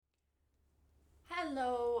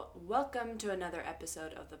Hello, welcome to another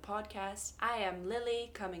episode of the podcast. I am Lily,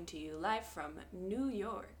 coming to you live from New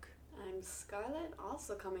York. I'm Scarlett,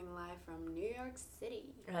 also coming live from New York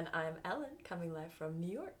City. And I'm Ellen, coming live from New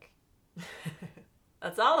York.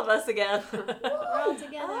 That's all of us again. We're all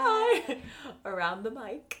together. Hi. Around the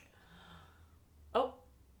mic. Oh,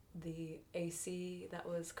 the AC that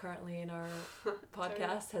was currently in our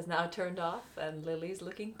podcast has now turned off, and Lily's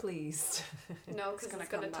looking pleased. No, because it's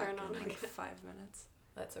going to turn on in again. like 5 minutes.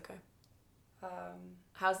 That's okay.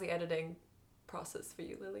 How's the editing process for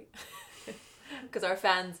you, Lily? Because our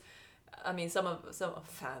fans, I mean, some of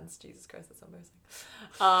fans, Jesus Christ, that's embarrassing.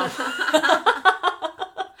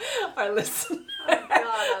 Our listeners. Oh,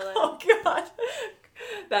 God, Ellen. Oh, God.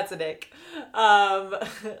 That's an ick.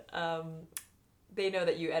 They know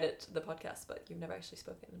that you edit the podcast, but you've never actually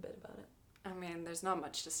spoken a bit about it. I mean, there's not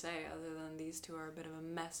much to say other than these two are a bit of a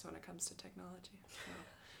mess when it comes to technology. So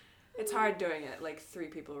it's hard doing it, like 3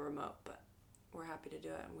 people remote, but we're happy to do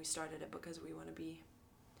it, and we started it because we want to be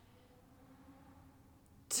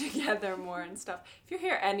together more and stuff. If you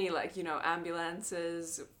hear any, like, you know,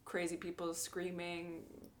 ambulances, crazy people screaming,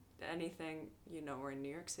 anything, you know we're in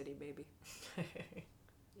New York City, baby.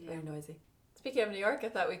 Very noisy. Speaking of New York, I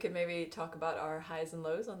thought we could maybe talk about our highs and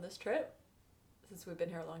lows on this trip, since we've been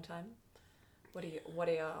here a long time. What are your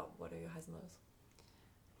highs and lows?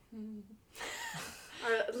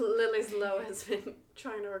 Our Lily's low has been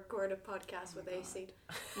trying to record a podcast with AC.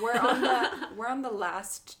 We're on the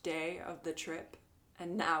last day of the trip,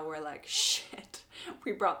 and now we're like, shit,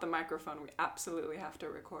 we brought the microphone, we absolutely have to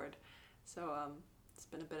record. So it's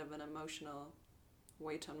been a bit of an emotional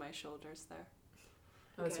weight on my shoulders there.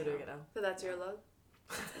 Oh, so doing it now. So that's your low?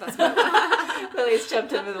 That's my Lily's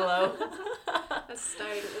jumped in with a low. We're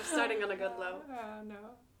starting on a good low. No.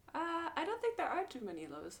 I don't think there are too many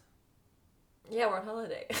lows. Yeah, we're on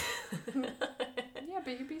holiday. Yeah,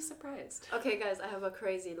 but you'd be surprised. Okay, guys, I have a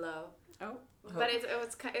crazy low. Oh. But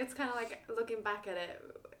it's kind of like, looking back at it,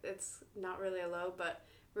 it's not really a low, but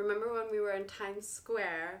remember when we were in Times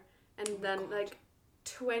Square and then God. like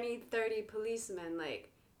 20, 30 policemen like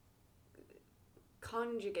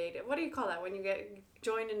conjugated. What do you call that when you get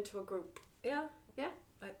joined into a group? Yeah. Yeah?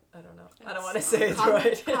 I don't know. I don't want to say it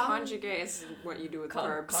right. Conjugate is what you do with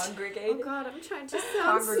verbs. Congregate. Oh God, I'm trying to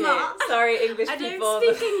sound Congregate. smart. Sorry, English I people.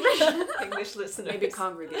 don't speak English. English listeners. Maybe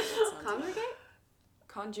congregate. It sounds Congregate? like.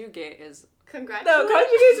 Conjugate is... Congratulations. No,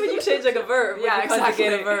 conjugate is when you change like a verb. Yeah, when you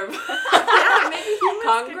conjugate exactly. a verb. Yeah, maybe humans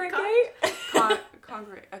Congregate.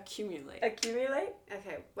 Congregate. Accumulate. Accumulate.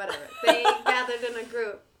 Okay, whatever. They gathered in a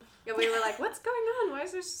group. And we were like, what's going on? Why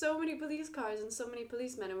is there so many police cars and so many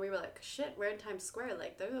policemen? And we were like, shit, we're in Times Square.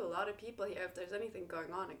 Like, there's a lot of people here. If there's anything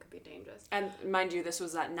going on, it could be dangerous. And mind you, this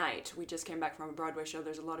was at night. We just came back from a Broadway show.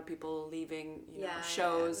 There's a lot of people leaving,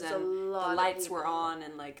 shows, there's and a lot the of lights were people. on,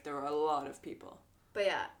 and like there were a lot of people. But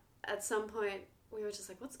yeah, at some point, we were just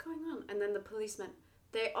like, what's going on? And then the policemen,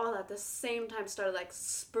 they all at the same time started like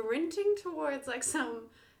sprinting towards like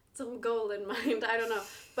some goal in mind. I don't know.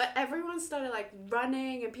 But everyone started like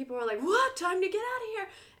running, and people were like, what? Time to get out of here.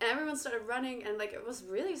 And everyone started running, and like it was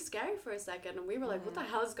really scary for a second. And we were like, what the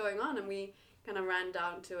hell is going on? And we kind of ran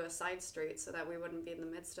down to a side street so that we wouldn't be in the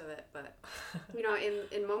midst of it. But, you know,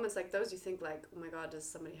 in moments like those, you think like, oh my God, does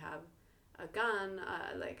somebody have a gun?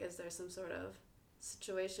 Like, is there some sort of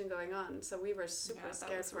situation going on? So we were super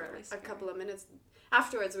scared for really a scary. couple of minutes.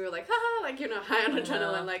 Afterwards, we were like, haha, like, you know, high on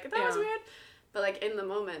adrenaline, like, that was weird. But like in the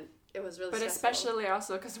moment, it was really But stressful. especially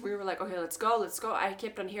also because we were like, okay, let's go. I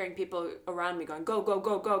kept on hearing people around me going, go.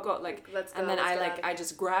 Like, let's go. and then let's get out of I here.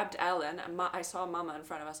 just grabbed Ellen, and I saw Mama in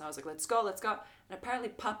front of us, and I was like, let's go. And apparently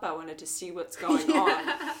Papa wanted to see what's going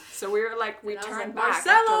on. So we were like, we And I was turned like, back.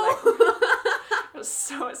 Marcelo! After, like, it was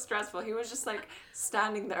so stressful. He was just like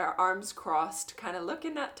standing there, arms crossed, kind of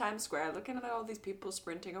looking at Times Square, looking at all these people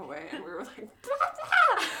sprinting away, and we were like,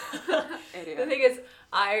 idiot. The thing is,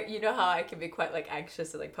 you know how I can be quite like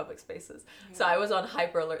anxious in like public spaces. Yeah. So I was on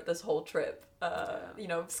hyper alert this whole trip. You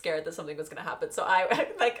know, scared that something was gonna happen. So I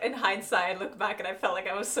like in hindsight, I look back and I felt like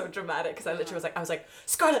I was so dramatic because I literally was like,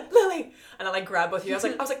 Scarlett, Lily, and I like grabbed both of you. I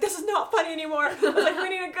was like, this is not funny anymore. I was like, we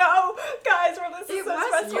need to go, guys. This is so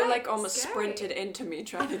stressful. You like almost sprinted into me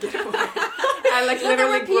trying to get away. I like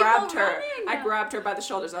literally grabbed her. Running. I grabbed her by the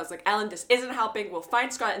shoulders. I was like, Ellen, this isn't helping. We'll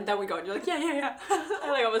find Scarlett, and then we go. And you're like, yeah.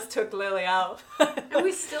 I like almost took Lily out. And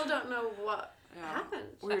we still don't know what happened.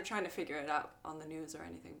 We were trying to figure it out on the news or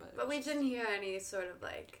anything, but we didn't hear any sort of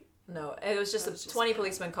like No, it was just It was just 20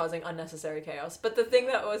 policemen causing unnecessary chaos. But the thing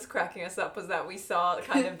that was cracking us up was that we saw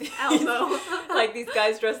kind of these, Elmo. like these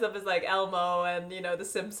guys dressed up as like Elmo and, you know, the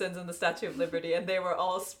Simpsons and the Statue of Liberty, and they were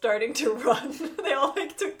all starting to run. They all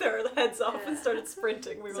like took their heads off and started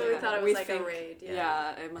sprinting. We So were we thought it was like a raid.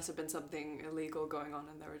 Yeah, it must have been something illegal going on,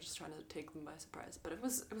 and they were just trying to take them by surprise. But it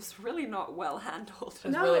was really not well handled. It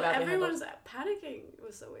was No, really badly everyone handled. was panicking. It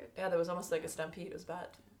was so weird. Yeah, there was almost like a stampede. It was bad.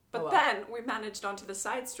 But Oh, well. then we managed onto the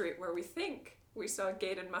side street where we think we saw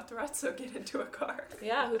Gaten Matarazzo get into a car.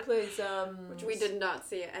 Yeah, who plays Which we did not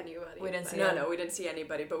see anybody. We didn't but- see No, we didn't see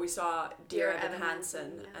anybody, but we saw Dear Dear Evan Evan Hansen,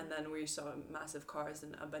 Hansen, yeah. and then we saw massive cars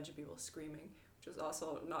and a bunch of people screaming, which was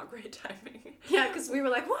also not great timing. Yeah, because we were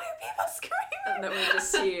like, why are people screaming? And then we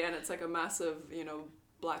just see, and it's like a massive, you know,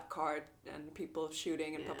 black car and people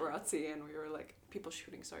shooting and Yeah. paparazzi, and we were like, people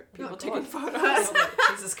shooting, sorry, Oh, people God. taking photos.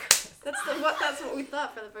 Jesus Christ. That's what we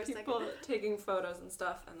thought for the first People second. taking photos and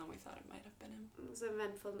stuff, and then we thought it might have been him. It was an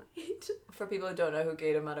eventful night. For people who don't know who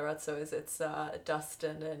Gaten Matarazzo is, it's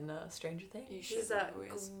Dustin in Stranger Things. You should He's know a who he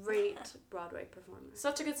is. great Broadway performer.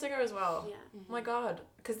 Such a good singer as well. Yeah. Oh my god.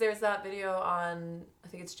 Because there's that video on, I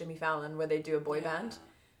think it's Jimmy Fallon, where they do a boy band.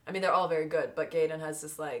 I mean, they're all very good, but Gaten has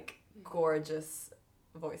this, like, gorgeous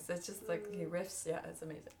voice. It's just, like, he riffs. Yeah, it's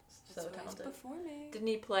amazing. That's So why he's talented. performing. Didn't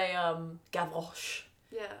he play Gavroche?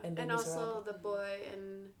 Yeah, And and Les also Miserables. the boy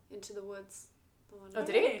in Into the Woods. The one Oh,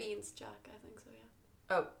 with did he? Beans Jack, I think so,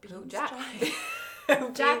 yeah. Oh, who? Beans Jack.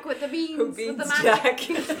 Jack. Jack with the beans. Who with beans the magic. Jack?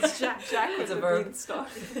 Beans Jack. Jack It's with a the verb. beanstalk.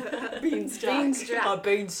 Beans Jack. Beans Jack. Oh,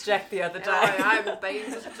 Beans Jack the other Oh, day. I'm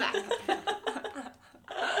Beans Jack.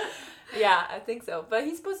 Yeah, I think so. But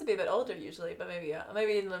he's supposed to be a bit older usually, but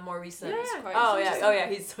maybe in the more recent. Yeah, yeah. Quite Oh he's yeah, just- oh yeah,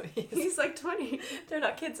 he's He's like 20. they're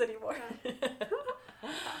not kids anymore.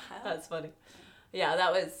 Hell. That's funny. Yeah,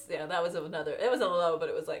 that was another. It was a low, but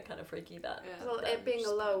it was like kind of freaky that. Yeah, Well, that it being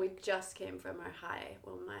just- a low, we just came from our high.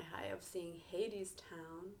 Well, my high of seeing Hades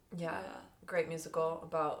Town. Yeah, great musical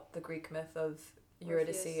about the Greek myth of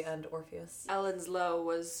Eurydice Orpheus. and Orpheus. Ellen's low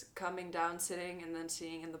was coming down, sitting, and then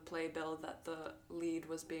seeing in the playbill that the lead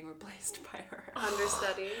was being replaced by her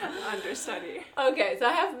Understudy. understudy. Okay, so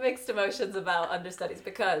I have mixed emotions about understudies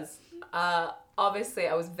because obviously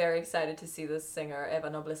I was very excited to see this singer,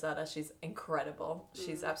 Eva Noblezada. She's incredible.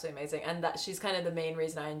 She's absolutely amazing. And that she's kind of the main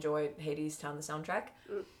reason I enjoyed Hades Town, the soundtrack.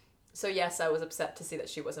 Mm. So yes, I was upset to see that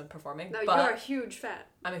she wasn't performing. No, but you're a huge fan.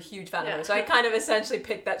 I'm a huge fan Yeah. of her. So I kind of essentially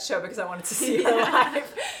picked that show because I wanted to see her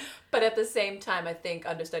live. But at the same time, I think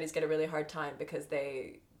understudies get a really hard time because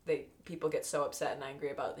people get so upset and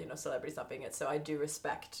angry about, you know, celebrities not being it. So I do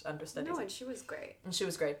respect understudies. No, and she was great. And she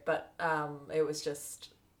was great, but it was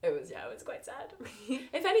quite sad.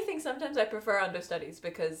 If anything, sometimes I prefer understudies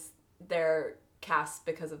because they're cast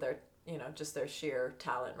because of their, you know, just their sheer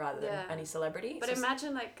talent rather than Yeah. any celebrity. But It's just-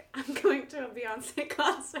 imagine, like, I'm going to a Beyonce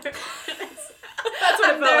concert. That's what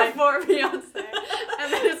it I'm felt there like. for Beyonce.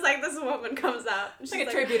 And then it's like this woman comes out. And she's Like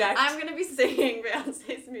a tribute act. I'm going to be singing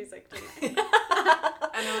Beyonce's music tonight.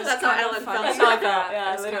 And it was That's how kind of Ellen funny. felt. That's how I felt, yeah,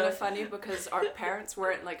 it was kind literally. of funny because our parents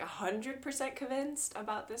weren't like 100% convinced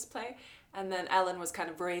about this play, and then Ellen was kind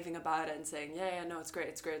of raving about it and saying, "Yeah, no, it's great,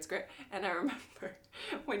 it's great, it's great." And I remember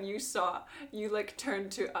when you like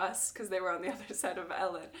turned to us because they were on the other side of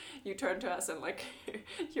Ellen. You turned to us and like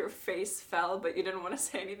your face fell, but you didn't want to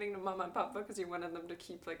say anything to Mama and Papa because you wanted them to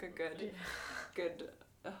keep like a good.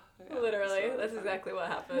 Yeah, Literally, so that's funny. exactly what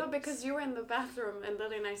happened. No, because you were in the bathroom and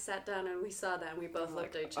Lily and I sat down and we saw that and we both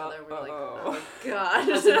looked at each other and we were like, uh-oh. oh god.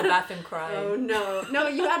 I was in the bathroom crying. Oh no. No,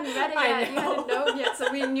 you hadn't read it I yet. You know. hadn't known yet,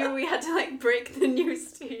 so we knew we had to like break the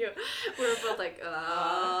news to you. We were both like,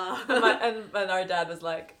 And our dad was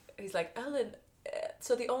like, he's like, Ellen,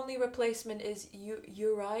 so the only replacement is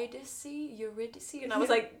Eurydice? And I was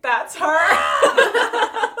like, that's her!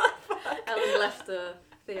 Ellen left the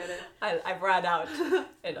theater. I ran out.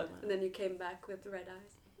 And then you came back with red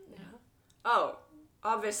eyes. Yeah. Oh,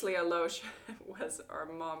 obviously a low was our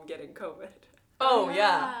mom getting COVID. Oh,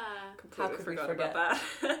 yeah. Completely could we forgot forget? about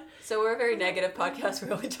that. So we're a very negative podcast.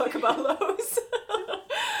 We only talk about lows.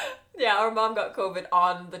 Yeah, our mom got COVID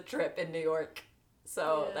on the trip in New York.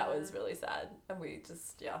 So that Yeah. was really sad. And we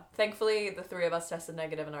just, thankfully the three of us tested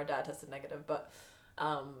negative and our dad tested negative. But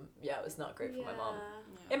it was not great for my mom.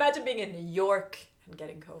 Imagine being in New York and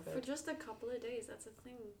getting For COVID. just a couple of days, that's a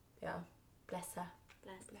thing. Yeah. Bless her.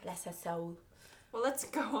 Bless. Bless her soul. Well, let's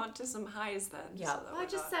go on to some highs then. Yeah. so that Well, I we're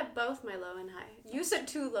just not- said both my low and high. You said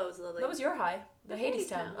two lows, Lily. What was your high? The Hades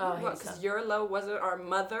Town. Oh, What, Hades because Town. your low wasn't our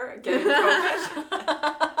mother getting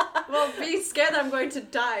COVID? Well, being scared that I'm going to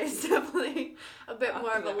die is definitely a bit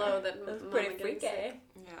more of a Popular. low than That's Mama pretty getting freaky. sick.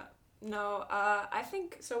 Yeah. No, I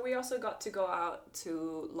think so. We also got to go out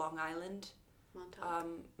to Long Island, Montauk.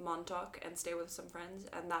 Montauk, and stay with some friends,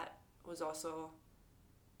 and that was also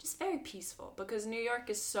just very peaceful because New York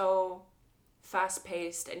is so fast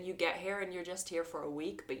paced, and you get here and you're just here for a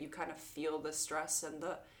week, but you kind of feel the stress and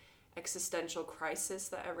the existential crisis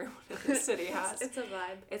that everyone in the city has. It's a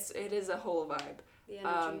vibe. It is a whole vibe. The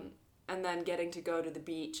energy. And then getting to go to the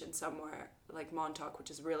beach and somewhere like Montauk, which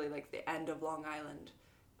is really like the end of Long Island,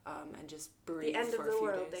 and just breathe The end for of the a few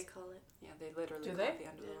world, days. they call it. Yeah, they literally Do call they? it the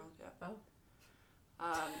end of the world. Yeah.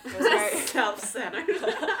 Oh. It was very Self-centered.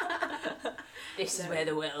 This is where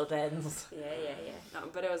the world ends. Yeah. no,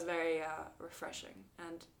 but it was very refreshing,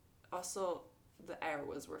 and also the air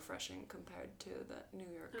was refreshing compared to the New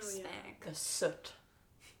York Oh, yeah. stank. The soot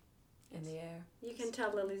in the air. You can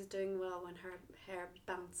tell Lily's doing well when her hair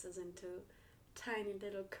bounces into tiny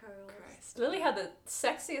little curls. Christ. Lily had the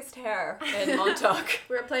sexiest hair in Montauk.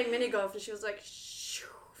 We were playing mini golf and she was like, shoo,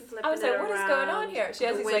 flipping I was like, it what is going on around. here? She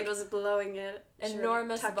has the these wind like was blowing it. She would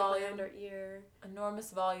enormous tuck it volume. behind her ear.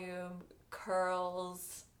 enormous volume,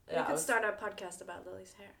 curls. We Yeah, could start a podcast about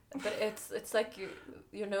Lily's hair. but it's like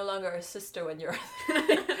you're no longer a sister when you're.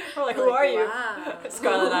 We're like, who are you? Wow.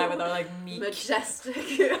 Scarlett and I with our like Majestic.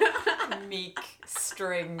 meek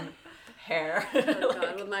string hair. Oh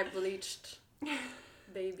god, with my bleached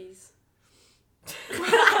babies.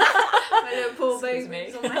 My little pool Excuse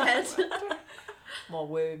babies me. on my head. More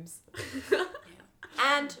worms.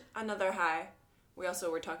 And another high. We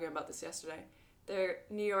also were talking about this yesterday.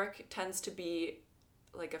 New York tends to be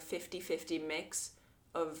like a 50-50 mix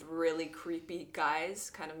of really creepy guys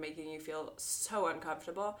kind of making you feel so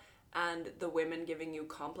uncomfortable, and the women giving you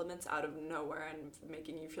compliments out of nowhere and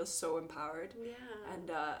making you feel so empowered. Yeah.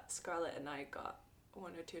 And Scarlett and I got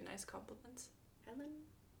one or two nice compliments.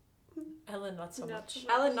 Ellen, not so Not much. so much.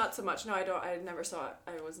 Ellen, not so much. No, I never saw it.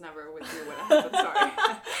 I was never with you when it happened.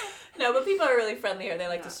 Sorry. No, but people are really friendly here. They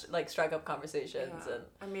like Yeah. to like strike up conversations Yeah. and.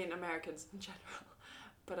 I mean, Americans in general.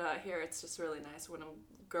 But here it's just really nice when a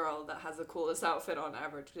girl that has the coolest outfit on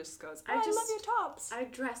ever just goes, I love your tops. I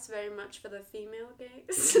dress very much for the female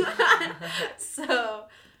gaze. So,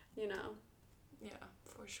 you know. Yeah,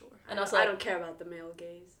 for sure. And also, I like- don't care about the male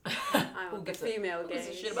gaze. I Who want the gives a- female who gives a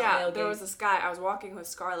gaze. shit about Yeah, male there was gaze? this guy, I was walking with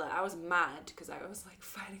Scarlett, I was mad because I was like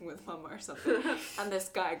fighting with Mama or something, and this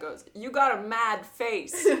guy goes, you got a mad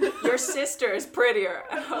face, your sister is prettier,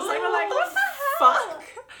 and I was like, what the fuck?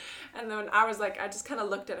 And then I was like, I just kind of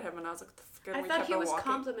looked at him and I was like, what the fuck, and I we thought kept he on was walking.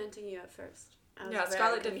 complimenting you at first. I was Yeah, very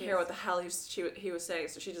Scarlett didn't hear what confused. the hell he was saying,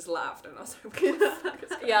 so she just laughed, and I was like, what the fuck is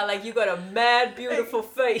going on? Yeah, like you got a mad beautiful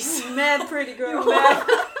face. Mad pretty girl. Mad.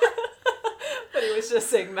 But he was just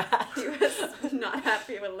saying mad. He was not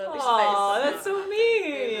happy with Lily's Aw, face. that's so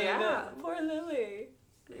mean. Yeah. Poor Lily.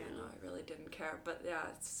 Yeah, no, I really didn't care, but yeah,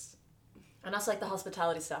 it's... And also, like, the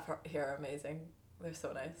hospitality staff here are amazing. They're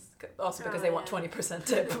so nice. Also because Oh, they want yeah. 20%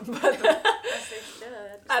 tip. But As they should.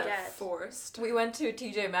 At Yes. forced. we went to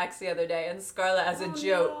TJ Maxx the other day, and Scarlett, as a Oh,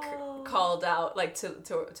 joke, no. called out, like,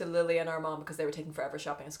 to Lily and our mom because they were taking forever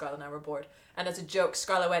shopping, and Scarlett and I were bored. And as a joke,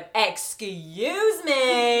 Scarlett went, "Excuse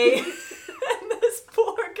me!" And this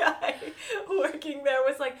poor guy working there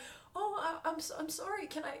was like, "Oh, I'm sorry.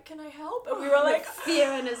 Can I help?" And we were like,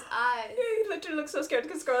 Fear in his eyes. he literally looked so scared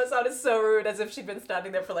because Scarlett sounded so rude, as if she'd been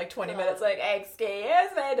standing there for like 20 minutes, like,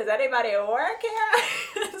 "Excuse me, does anybody work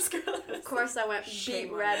here?" And Scarlett was Of course, I went Shame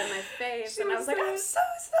beet on red you. in my face, She and I was was like, so- "I'm so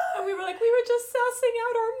sorry." and we were like, we were just sussing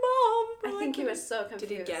out our mom. I think he was so confused.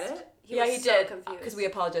 Did he get it? Yeah, was he so did. confused. Because we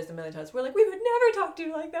apologized a million times. We're like, we would never talk to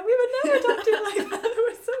you like that. We would never talk to you like that.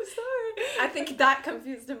 We're so sorry. I think that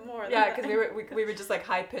confused him more. Yeah, than because I- we were just like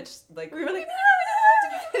high pitched, like we were like,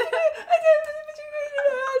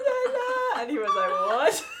 and he was like,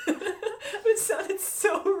 what? It sounded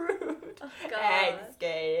so rude. oh god.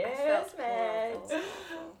 Excuse I felt me. horrible.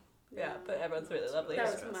 Yeah, but everyone's really lovely.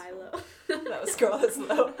 That here. was Milo. That was Scarlett's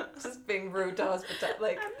low. Just being rude to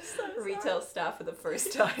like I'm so retail staff for the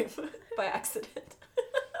first time by accident.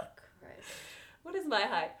 Christ. What is my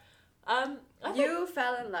high? I think- You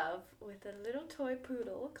fell in love with a little toy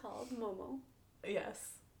poodle called Momo.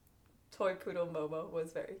 yes, toy poodle Momo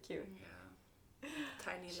was very cute. Yeah.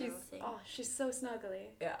 Tiny She's- little thing. Oh, she's so snuggly.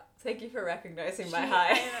 Yeah, thank you for recognizing my She-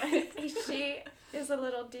 high. She is a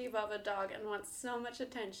little diva of a dog and wants so much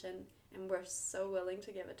attention, and we're so willing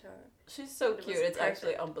to give it to her. She's so It cute. was It's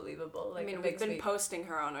actually perfect. unbelievable. Like, I mean, it we've makes been me. posting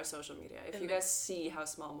her on our social media. If It you ma- guys see how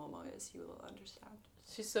small Momo is, you will understand.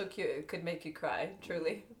 She's so cute. It could make you cry.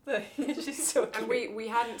 Truly, she's so cute. And we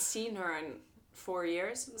hadn't seen her in 4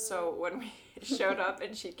 years, so when we showed up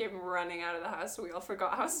and she came running out of the house, we all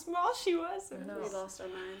forgot how small she was. I know. We lost our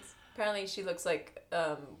minds. Apparently she looks like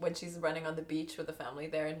when she's running on the beach with the family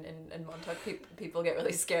there in Montauk, people get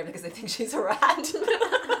really scared because they think she's a rat.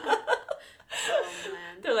 Oh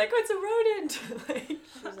man. They're like, oh, it's a rodent. Like,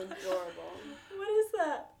 She was adorable. what is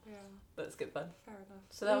that? Yeah, But it's good fun. fair enough.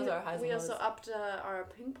 So that was our highs and We lows. also upped our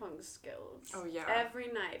ping pong skills. Oh yeah. Every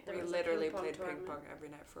night there We was literally a ping pong played tournament. ping pong every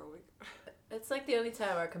night for a week. It's like the only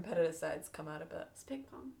time our competitive sides come out a bit. It's ping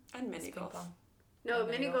pong. And It's mini ping golf. pong. No,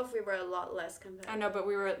 And mini mini golf we were a lot less competitive. I know, but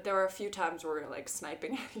there were a few times where we were like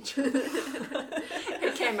sniping at each other.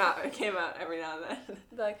 It came out every now and then.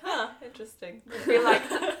 Be like, huh, interesting. Would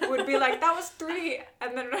be like, that was 3,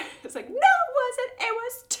 and then it's like, no, it wasn't, it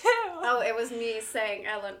was 2. Oh, it was me saying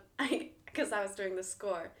Ellen, because I was doing the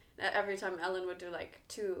score. Every time Ellen would do like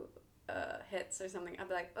 2 hits or something, I'd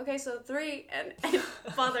be like, okay, so 3, and it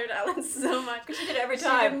bothered Ellen so much. Because she did it every She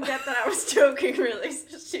time. didn't get that I was joking, really.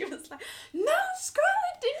 So she was like, no,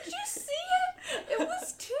 Scarlett, didn't you see it? It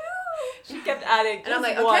was 2. She kept adding And I'm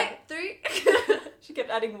like, just one. okay, 3. She kept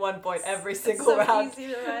adding 1 point every single so round. easy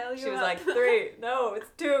to rile She you was up. like, 3. No, it's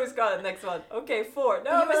 2. Scarlett, next one. Okay, 4.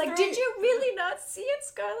 No, You it were was like, 3. did you really not see it,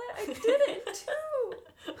 Scarlett? I did it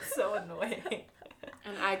too. So annoying.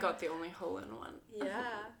 And I got the only hole in one. Yeah.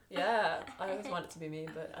 Yeah, I always want it to be me,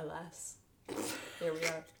 but alas, here we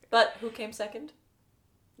are. But who came second?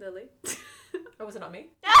 Lily. Or was it not me?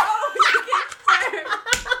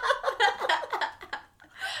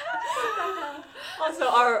 Also,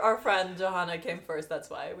 our friend Johanna came first. That's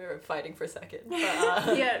why we were fighting for second. But,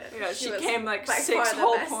 Yeah, Yeah, she was came like by 6 far the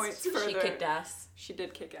whole best. points further. she kicked ass. She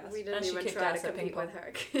did kick ass. We And didn't she even kicked try to ass at compete ping with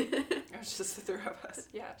her. It was just the 3 of us.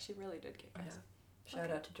 Yeah, she really did kick ass.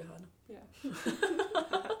 Shout out to Johanna.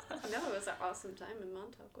 No, it was an awesome time in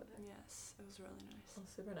Montauk with her. Yes, it was really nice. Oh,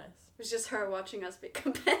 super nice. It was just her watching us be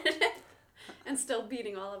competitive and still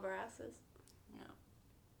beating all of our asses. Yeah,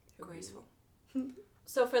 graceful.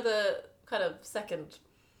 So for the kind of second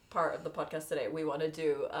part of the podcast today, we want to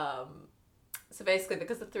do so basically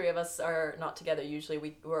because the 3 of us are not together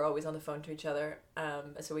usually, we're always on the phone to each other,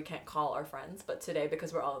 so we can't call our friends, but today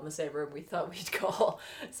because we're all in the same room we thought we'd call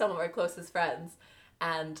some of our closest friends.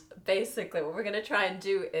 And basically what we're going to try and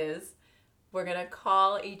do is we're going to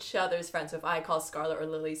call each other's friends. So if I call Scarlett or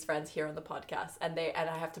Lily's friends here on the podcast and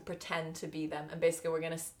I have to pretend to be them, and basically we're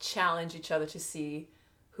going to challenge each other to see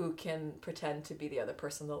who can pretend to be the other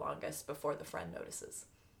person the longest before the friend notices.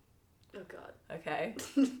 Oh god. Okay?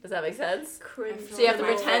 Does that make sense? Cringe. So you have to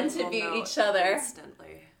My pretend friends to will be know each other.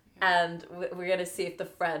 instantly. Yeah. And we're going to see if the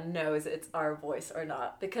friend knows it's our voice or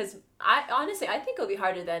not. Because I think it'll be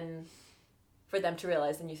harder than for them to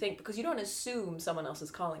realize than you think, because you don't assume someone else is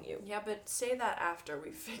calling you. Yeah, but say that after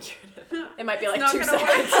we figured it out. It might be like It's 2 not gonna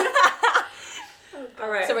seconds. All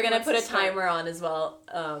right. So we're gonna what's put a the start? timer on as well,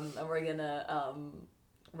 and we're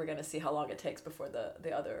gonna see how long it takes before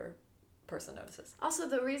the other person notices. Also,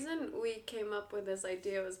 the reason we came up with this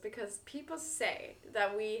idea was because people say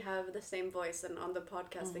that we have the same voice, and on the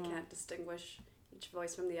podcast they can't distinguish each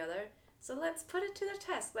voice from the other. So let's put it to the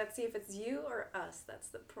test. Let's see if it's you or us that's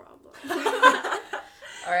the problem.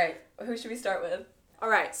 All right, who should we start with? All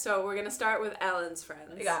right, so we're gonna start with Ellen's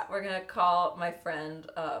friends. Yeah, we're gonna call my friend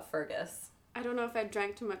Fergus. I don't know if I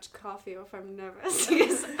drank too much coffee or if I'm nervous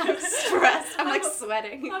because I'm stressed. I'm like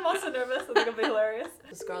sweating. I'm also nervous. I think it'll be hilarious.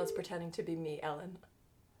 Scarlett's pretending to be me, Ellen.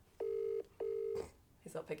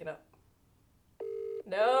 He's not picking up.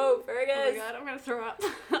 No, Fergus. Oh my god, I'm gonna throw up.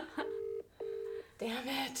 Damn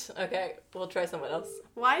it. Okay, we'll try someone else.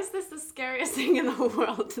 Why is this the scariest thing in the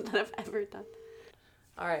world that I've ever done?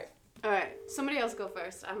 All right. Alright, somebody else go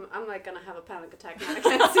first. I'm like gonna have a panic attack now. I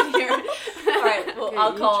can't sit here. All right. Well, Okay,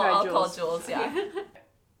 I'll you call try Jules. Jules. Yeah.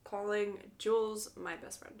 Calling Jules my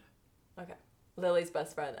best friend. Okay. Lily's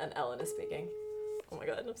best friend and Ellen is speaking. Oh my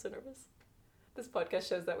god, I'm so nervous. This podcast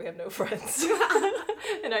shows that we have no friends.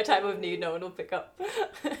 In our time of need, no one will pick up.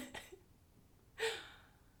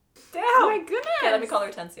 Damn! Oh my goodness! Okay, let me call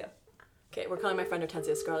Hortensia. Okay, we're calling my friend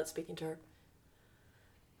Hortensia. Scarlett's speaking to her.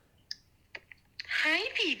 Hi,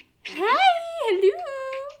 baby. Hi, hello.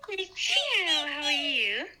 Hello, how are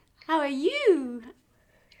you? How are you?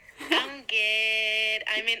 I'm good.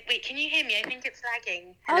 I'm in. Wait, can you hear me? I think it's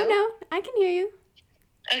lagging. Oh no, I can hear you.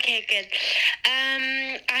 Okay, good.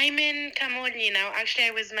 I'm in Camogli now. Actually,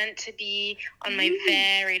 I was meant to be on my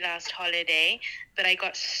very last holiday, but I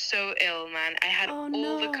got so ill, man. I had Oh, all the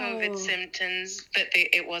no. COVID symptoms, but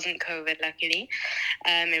it wasn't COVID, luckily.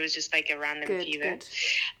 It was just like a random Good, fever. good.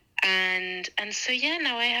 And so yeah,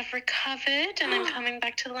 now I have recovered, and I'm coming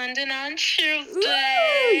back to London on Tuesday.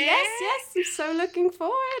 Ooh, yes, I'm so looking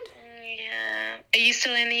forward. Yeah. Are you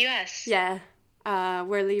still in the US? Yeah,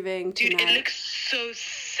 we're leaving Dude, tonight. it looks so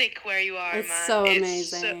sick where you are, It's man. so It's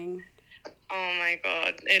amazing. Oh my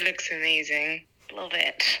god, it looks amazing. Love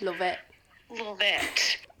it. Love it. Love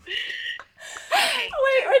it.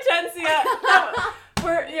 Wait, Hortensia.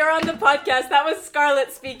 You're on the podcast. That was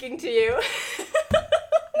Scarlett speaking to you. No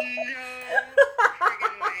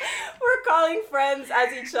friggin' way. We're calling friends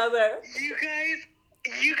as each other. You guys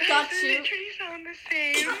Got you. literally sound the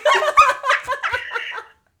same.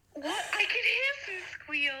 What? I can hear some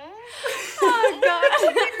squeals. Oh god.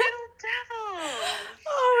 Little devils.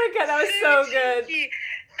 Oh my god, that was so good. cheeky.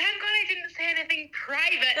 Thank God I didn't say anything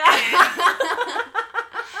private.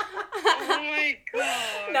 Oh my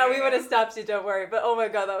god. No, we would have stopped you, don't worry. But oh my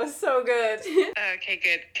god, that was so good. Okay,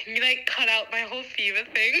 good. Can you like cut out my whole fever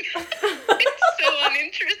thing? It's so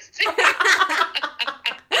uninteresting.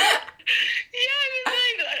 Yeah, I was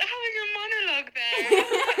like having a monologue there.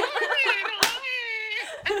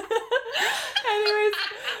 Anyways,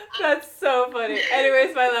 that's so funny.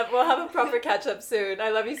 Anyways, my love, we'll have a proper catch up soon. I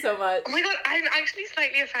love you so much. Oh my god, I'm actually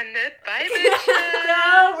slightly offended. Bye, bitches.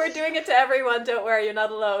 No, we're doing it to everyone. Don't worry, you're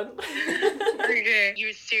not alone. Okay.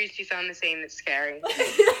 You seriously sound the same. It's scary.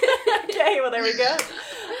 Okay, well there we go.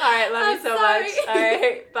 All right, love you so sorry. much. All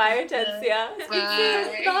right, bye, Hortensia.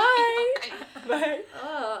 Bye. Bye. Bye.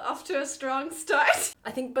 Oh, off to a strong start.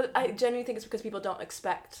 I genuinely think it's because people don't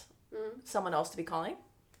expect someone else to be calling.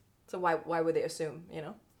 So why would they assume, you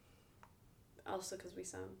know? Also because we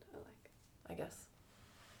sound alike. I guess.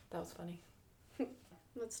 That was funny.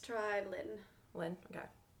 Let's try Lynn. Lynn, okay.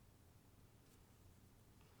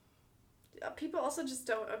 People also just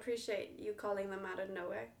don't appreciate you calling them out of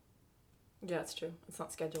nowhere. Yeah, it's true. It's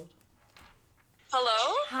not scheduled.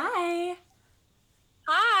 Hello? Hi.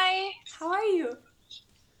 Hi. How are you?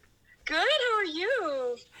 Good, how are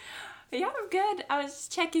you? Yeah, I'm good. I was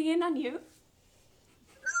just checking in on you.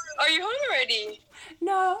 Are you home already?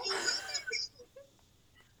 No.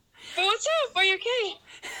 But what's up? Are you okay?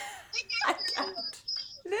 I can't.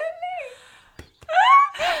 Lily.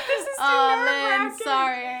 This is too Oh, Lynn, nerve-wracking.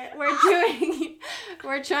 sorry.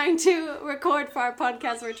 We're trying to record for our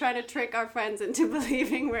podcast. We're trying to trick our friends into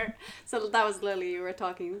believing so that was Lily you were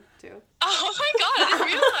talking to. Oh my god, I didn't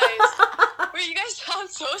realize. Wait, you guys sound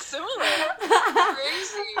so similar.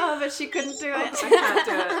 Crazy. Oh, but she couldn't do I it. can't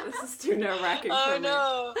do it. This is too nerve-wracking Oh for me.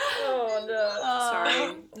 no. Oh no.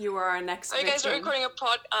 Sorry, you were our next Are you guys victim. recording a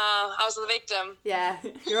pod? I was the victim. Yeah,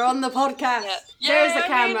 you're on the podcast. Yeah. There's Yeah, a I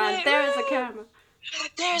camera. made it. There's a Woo. camera.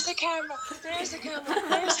 There's a camera. There's a camera.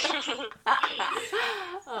 There's a camera.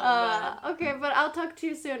 Okay, but I'll talk to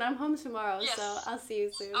you soon. I'm home tomorrow, Yes. so I'll see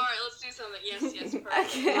you soon. Alright, let's do something. Yes,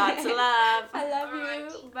 perfect. Okay. Lots of love. I love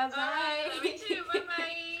Alright. you. Bye bye. Alright, love you too.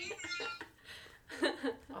 Bye-bye.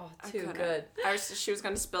 Oh, I too couldn't. good. She was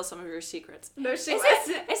gonna spill some of your secrets. No, she Is it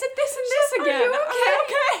this and this again?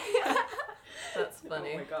 okay? That's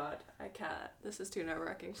funny. Oh my god, I can't. This is too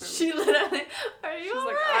nerve-wracking for me. She literally. Are you She's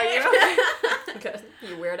like, alright? are you okay? Okay,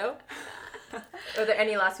 you weirdo. Are there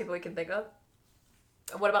any last people we can think of?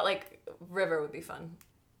 What about like River would be fun.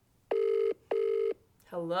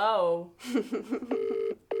 Hello.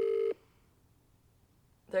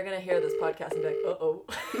 They're gonna hear this podcast and be like, uh-oh.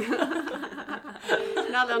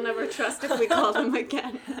 Now they'll never trust if we call them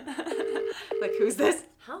again. Like, who's this?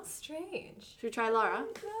 How strange. Should we try Laura? How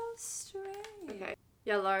strange. Okay.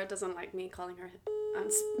 Yeah, Laura doesn't like me calling her.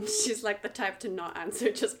 She's like the type to not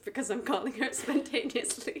answer just because I'm calling her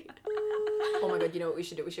spontaneously. Oh my god, you know what we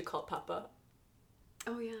should do? We should call Papa.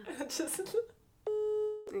 Oh yeah. Just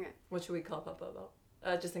Okay. what should we call Papa about?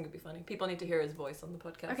 I just think it'd be funny. People need to hear his voice on the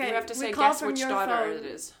podcast. Okay. You have to we say, call guess from which your daughter phone. it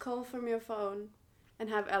is. Call from your phone, and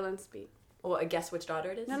have Ellen speak. Well, I guess which daughter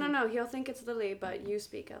it is? No. He'll think it's Lily, but you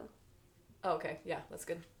speak, Elle. Oh, okay. Yeah, that's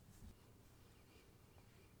good.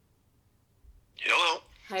 Hello.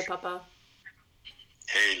 Hi, Papa.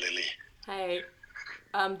 Hey, Lily. Hey.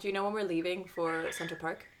 Do you know when we're leaving for Central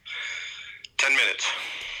Park? 10 minutes.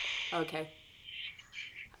 Okay.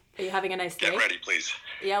 Are you having a nice day? Get ready, please.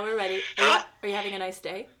 Yeah, we're ready. Huh? Are you having a nice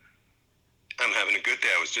day? I'm having a good day.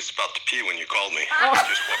 I was just about to pee when you called me. Oh. I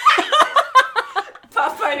just walked out your door.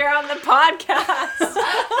 Papa, you're on the podcast.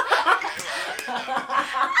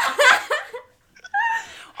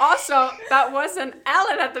 Also, that wasn't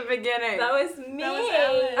Ellen at the beginning. That was me. That was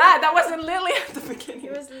Ellen. That wasn't Lily at the beginning.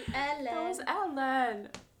 It was Ellen. That was Ellen.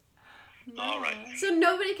 All right. So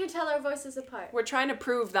nobody can tell our voices apart. We're trying to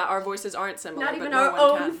prove that our voices aren't similar. Not but even no our one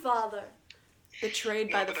own can. father. Betrayed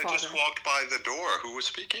No, by the but I father. just walked by the door. Who was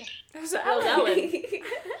speaking? It was Ellen. Ellen.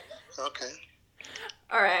 Okay.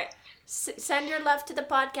 All right. Send your love to the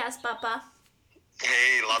podcast, Papa.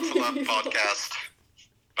 Hey, lots of love podcast.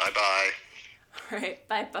 Bye-bye. All right.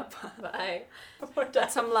 Bye, Papa. Bye.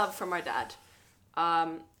 That's some love from our dad.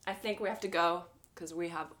 I think we have to go because we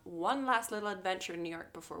have one last little adventure in New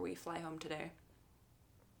York before we fly home today.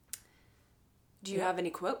 Do you have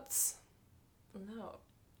any quotes? No,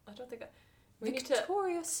 I don't think we need to.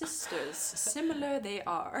 Victoria sisters, similar they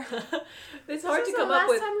are. It's hard to This is come the up last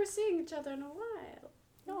with. time we're seeing each other in a while.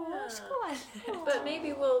 Yeah. But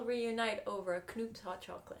maybe we'll reunite over a Knoop's hot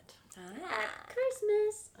chocolate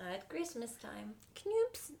Christmas. at Christmas time.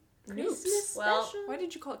 Knoops. Christmas Well, special. Why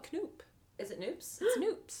did you call it Knoop? Is it Noops? It's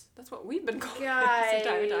Noops. That's what we've been calling it Guys. this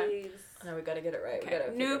entire time. No, we gotta get it right. We Okay,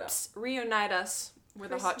 gotta figure it out. Noops, reunite us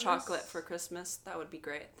with a hot Christmas. chocolate for Christmas. That would be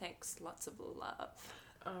great. Thanks. Lots of love.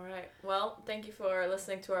 All right. Well, thank you for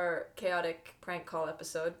listening to our chaotic prank call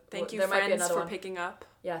episode. Thank you, There might be friends, another for one. picking up.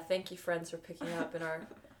 Yeah, thank you, friends, for picking up in our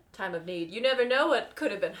time of need. You never know what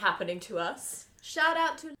could have been happening to us Shout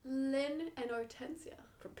out to Lynn and Hortensia.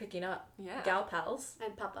 for picking up. Yeah. Gal pals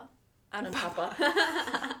And Papa. and Papa.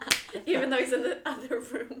 Even though he's in the other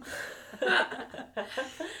room.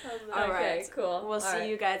 All Okay, right. cool. We'll All see right.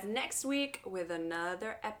 you guys next week with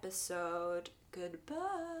another episode.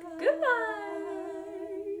 Goodbye. Goodbye.